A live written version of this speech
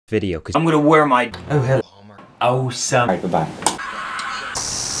video because I'm gonna wear my awesome. Alright, bye-bye.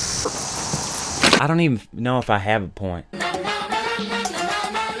 I don't even know if I have a point.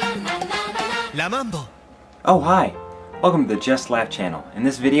 La Mambo. Oh, hi! Welcome to the Just Laugh channel. In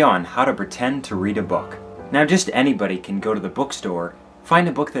this video on how to pretend to read a book. Now, just anybody can go to the bookstore, find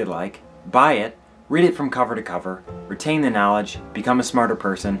a book they like, buy it, read it from cover to cover, retain the knowledge, become a smarter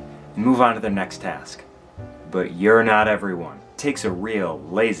person, and move on to their next task. But you're not everyone. It takes a real,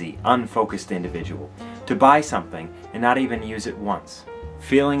 lazy, unfocused individual to buy something and not even use it once.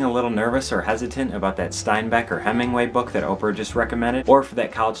 Feeling a little nervous or hesitant about that Steinbeck or Hemingway book that Oprah just recommended, or for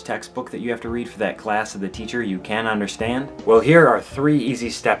that college textbook that you have to read for that class of the teacher you can't understand? Well, here are 3 easy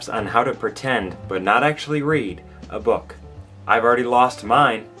steps on how to pretend, but not actually read, a book. I've already lost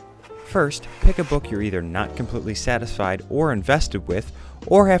mine. First, pick a book you're either not completely satisfied or invested with,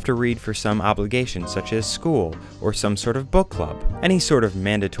 or have to read for some obligation such as school or some sort of book club. Any sort of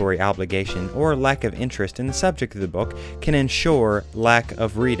mandatory obligation or lack of interest in the subject of the book can ensure lack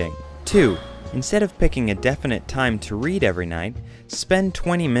of reading. 2. Instead of picking a definite time to read every night, spend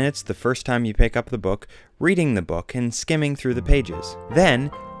 20 minutes the first time you pick up the book reading the book and skimming through the pages. Then,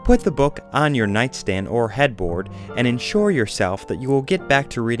 put the book on your nightstand or headboard and ensure yourself that you will get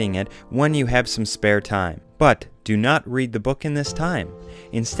back to reading it when you have some spare time. But do not read the book in this time.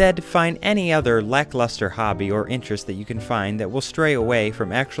 Instead, find any other lackluster hobby or interest that you can find that will stray away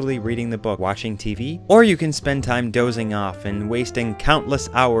from actually reading the book. Watching TV? Or you can spend time dozing off and wasting countless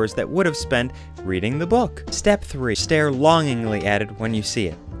hours that would have spent reading the book. Step 3. Stare longingly at it when you see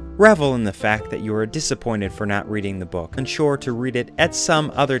it. Revel in the fact that you are disappointed for not reading the book. Ensure to read it at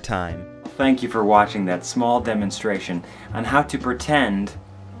some other time. Thank you for watching that small demonstration on how to pretend,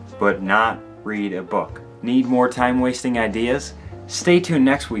 but not read a book. Need more time-wasting ideas? Stay tuned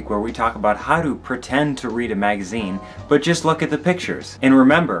next week where we talk about how to pretend to read a magazine, but just look at the pictures. And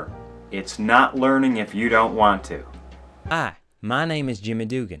remember, it's not learning if you don't want to. Hi, my name is Jimmy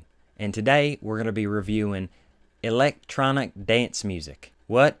Dugan, and today we're going to be reviewing electronic dance music.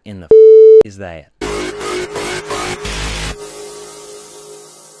 What in the is that?